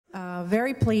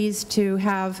Very pleased to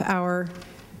have our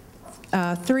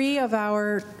three of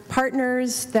our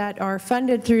partners that are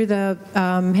funded through the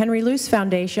Henry Luce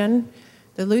Foundation.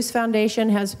 The Luce Foundation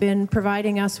has been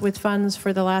providing us with funds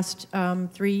for the last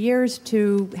 3 years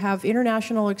to have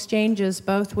international exchanges,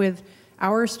 both with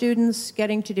our students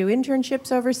getting to do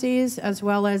internships overseas, as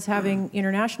well as having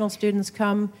international students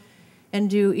come and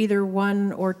do either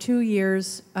 1 or 2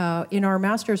 years in our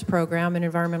master's program in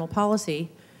environmental policy.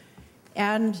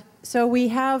 And so we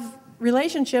have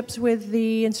relationships with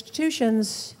the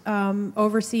institutions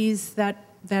overseas that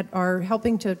are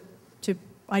helping to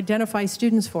identify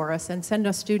students for us and send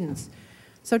us students.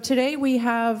 So today we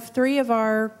have 3 of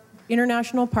our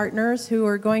international partners who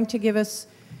are going to give us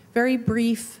very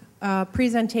brief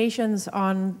presentations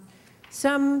on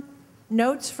some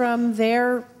notes from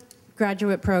their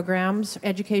graduate programs,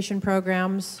 education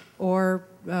programs, or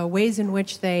ways in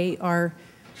which they are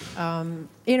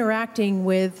interacting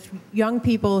with young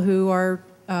people who are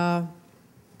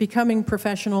becoming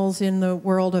professionals in the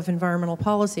world of environmental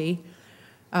policy.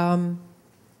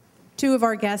 2 of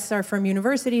our guests are from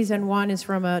universities and 1 is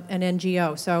from an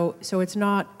NGO. So it's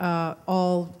not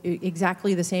all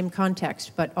exactly the same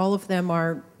context, but all of them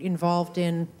are involved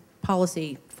in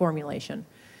policy formulation.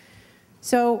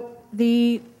 So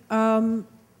I'll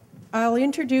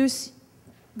introduce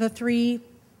the 3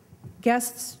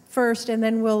 guests first, and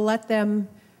then we'll let them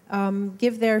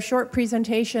give their short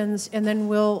presentations, and then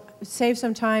we'll save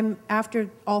some time after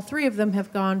all 3 of them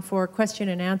have gone for question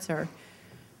and answer.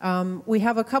 We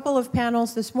have a couple of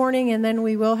panels this morning, and then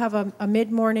we will have a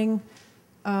mid-morning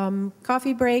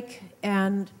coffee break,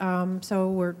 and so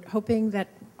we're hoping that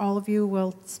all of you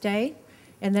will stay.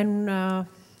 And then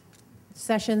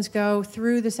sessions go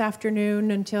through this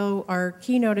afternoon until our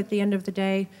keynote at the end of the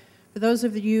day. For those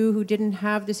of you who didn't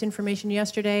have this information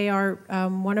yesterday,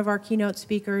 one of our keynote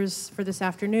speakers for this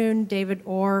afternoon, David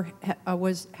Orr,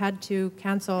 had to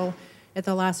cancel at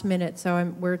the last minute,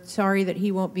 so we're sorry that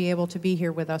he won't be able to be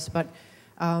here with us. But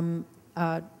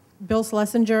Bill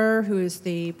Schlesinger, who is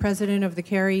the president of the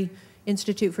Carey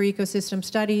Institute for Ecosystem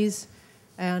Studies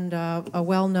and a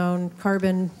well-known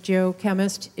carbon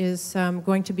geochemist, is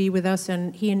going to be with us,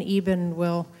 and he and Eben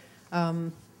will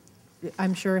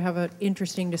I'm sure have an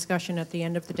interesting discussion at the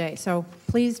end of the day. So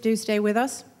please do stay with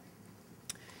us.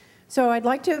 So I'd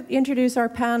like to introduce our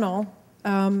panel.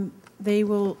 They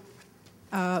will,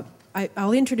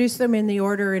 I'll introduce them in the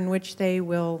order in which they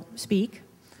will speak.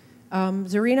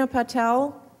 Zarina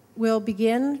Patel will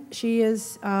begin. She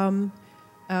is in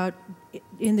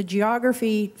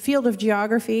the field of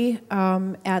geography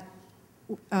at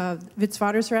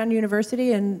Witwatersrand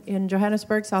University in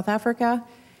Johannesburg, South Africa.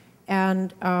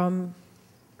 And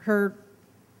her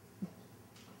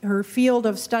field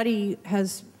of study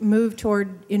has moved toward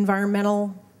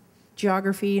environmental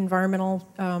geography, environmental,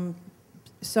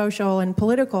 social, and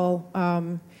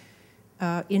political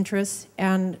interests.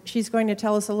 And she's going to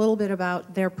tell us a little bit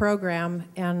about their program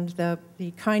and the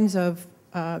kinds of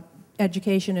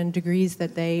education and degrees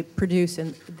that they produce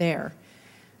there.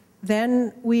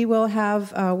 Then we will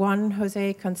have Juan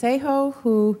Jose Consejo,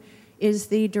 who is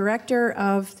the director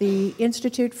of the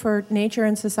Institute for Nature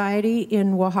and Society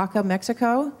in Oaxaca,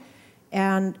 Mexico.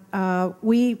 And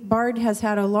BARD has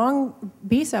had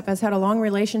BSEP has had a long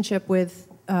relationship with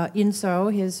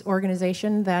INSO, his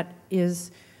organization that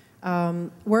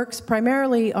works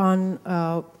primarily on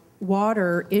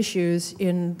water issues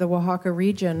in the Oaxaca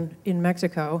region in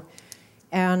Mexico.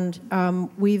 And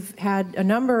we've had a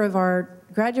number of our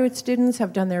graduate students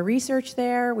have done their research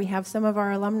there. We have some of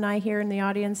our alumni here in the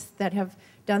audience that have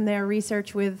done their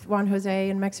research with Juan Jose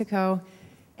in Mexico,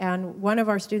 and one of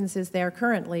our students is there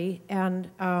currently. And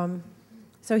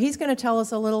so he's going to tell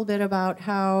us a little bit about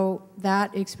how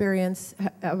that experience,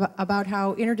 about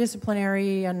how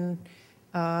interdisciplinary and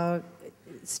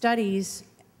studies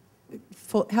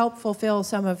help fulfill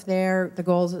some of the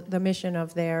goals, the mission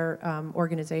of their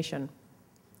organization.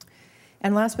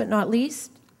 And last but not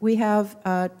least, we have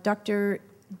Dr.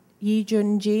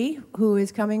 Yijun Ji, who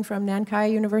is coming from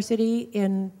Nankai University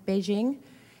in Beijing.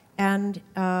 And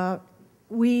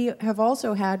we have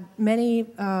also had many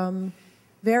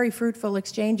very fruitful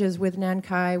exchanges with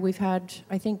Nankai. We've had,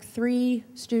 I think, 3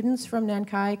 students from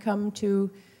Nankai come to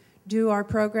do our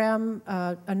program,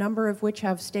 a number of which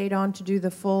have stayed on to do the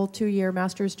full 2-year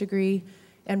master's degree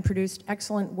and produced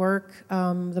excellent work,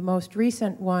 the most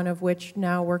recent one of which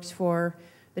now works for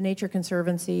the Nature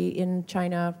Conservancy in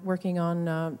China, working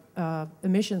on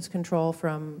emissions control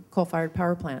from coal-fired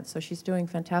power plants. So she's doing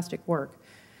fantastic work.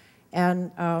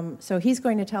 And so he's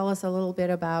going to tell us a little bit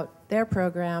about their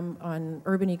program on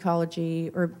urban ecology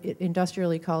or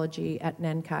industrial ecology at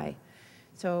Nankai.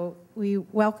 So we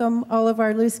welcome all of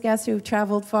our Luce guests who've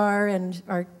traveled far and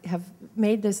have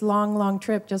made this long, long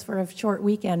trip just for a short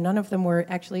weekend. None of them were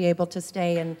actually able to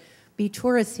stay and be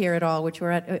tourists here at all, which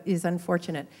is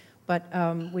unfortunate. But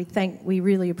we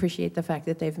really appreciate the fact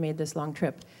that they've made this long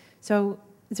trip. So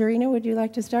Zarina, would you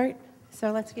like to start?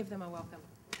 So let's give them a welcome.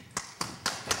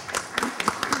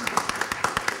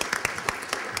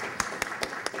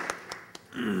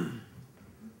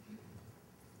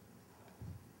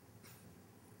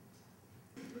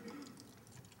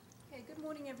 Okay, good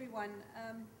morning, everyone.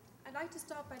 I'd like to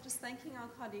start by just thanking our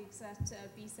colleagues at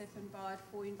BSEF and BARD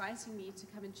for inviting me to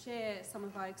come and share some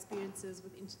of our experiences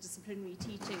with interdisciplinary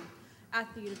teaching at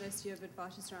the University of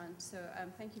Witwatersrand. So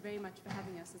thank you very much for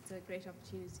having us. It's a great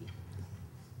opportunity.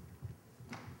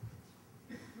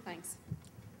 Thanks.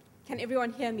 Can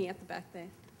everyone hear me at the back there?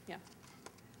 Yeah.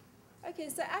 Okay,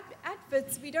 so at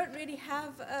WITS, we don't really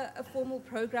have a formal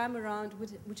program around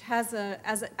which has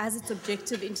as its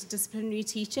objective interdisciplinary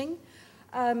teaching.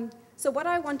 So what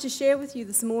I want to share with you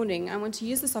this morning, I want to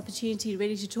use this opportunity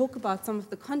really to talk about some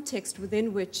of the context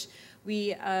within which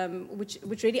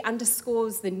which really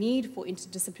underscores the need for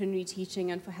interdisciplinary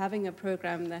teaching and for having a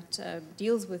program that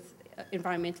deals with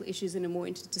environmental issues in a more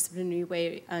interdisciplinary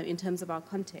way in terms of our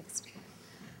context.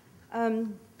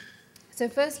 So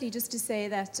firstly, just to say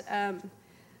that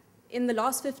in the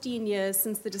last 15 years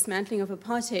since the dismantling of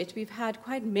apartheid, we've had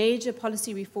quite major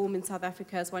policy reform in South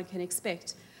Africa, as one can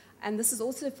expect. And this has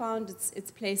also found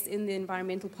its place in the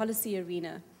environmental policy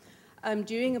arena.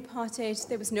 During apartheid,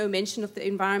 there was no mention of the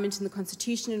environment in the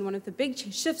Constitution, and one of the big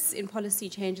shifts in policy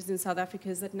changes in South Africa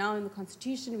is that now in the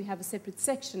Constitution we have a separate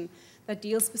section that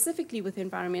deals specifically with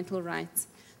environmental rights.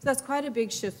 So that's quite a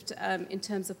big shift in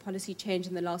terms of policy change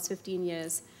in the last 15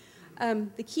 years.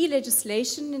 The key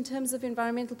legislation in terms of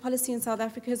environmental policy in South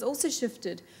Africa has also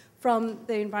shifted from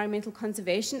the Environmental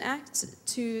Conservation Act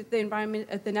to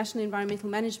the National Environmental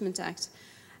Management Act.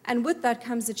 And with that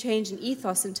comes a change in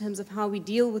ethos in terms of how we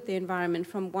deal with the environment,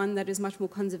 from one that is much more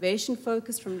conservation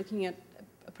focused, from looking at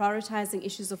prioritizing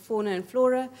issues of fauna and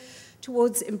flora,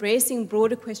 towards embracing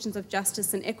broader questions of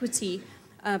justice and equity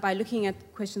by looking at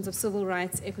questions of civil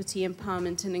rights, equity,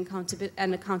 empowerment,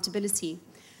 and accountability.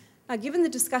 Now, given the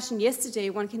discussion yesterday,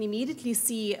 one can immediately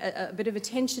see a bit of a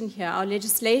tension here. Our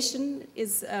legislation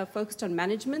is focused on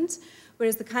management,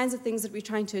 whereas the kinds of things that we're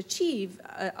trying to achieve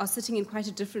are sitting in quite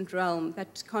a different realm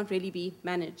that can't really be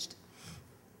managed.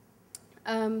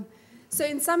 So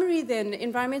in summary then,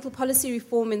 environmental policy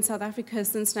reform in South Africa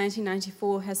since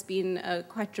 1994 has been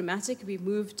quite dramatic.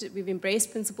 We've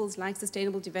embraced principles like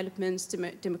sustainable development,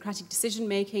 democratic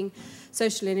decision-making,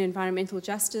 social and environmental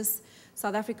justice.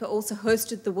 South Africa also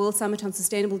hosted the World Summit on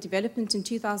Sustainable Development in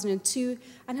 2002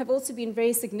 and have also been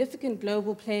very significant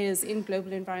global players in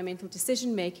global environmental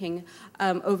decision-making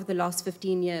over the last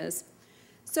 15 years.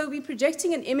 So we're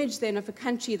projecting an image then of a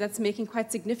country that's making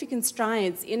quite significant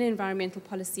strides in environmental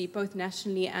policy, both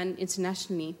nationally and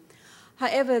internationally.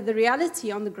 However, the reality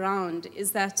on the ground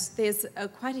is that there's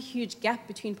quite a huge gap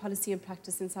between policy and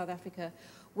practice in South Africa,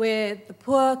 where the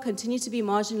poor continue to be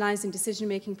marginalized in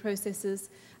decision-making processes,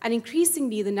 and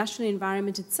increasingly the national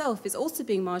environment itself is also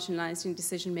being marginalized in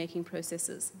decision-making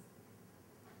processes.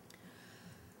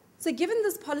 So given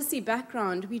this policy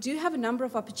background, we do have a number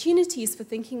of opportunities for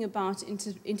thinking about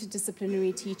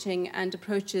interdisciplinary teaching and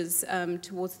approaches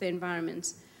towards the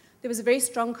environment. There was a very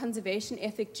strong conservation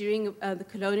ethic during the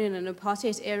colonial and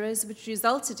apartheid eras, which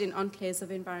resulted in enclaves of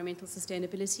environmental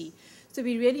sustainability. So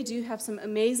we really do have some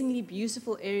amazingly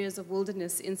beautiful areas of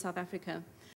wilderness in South Africa.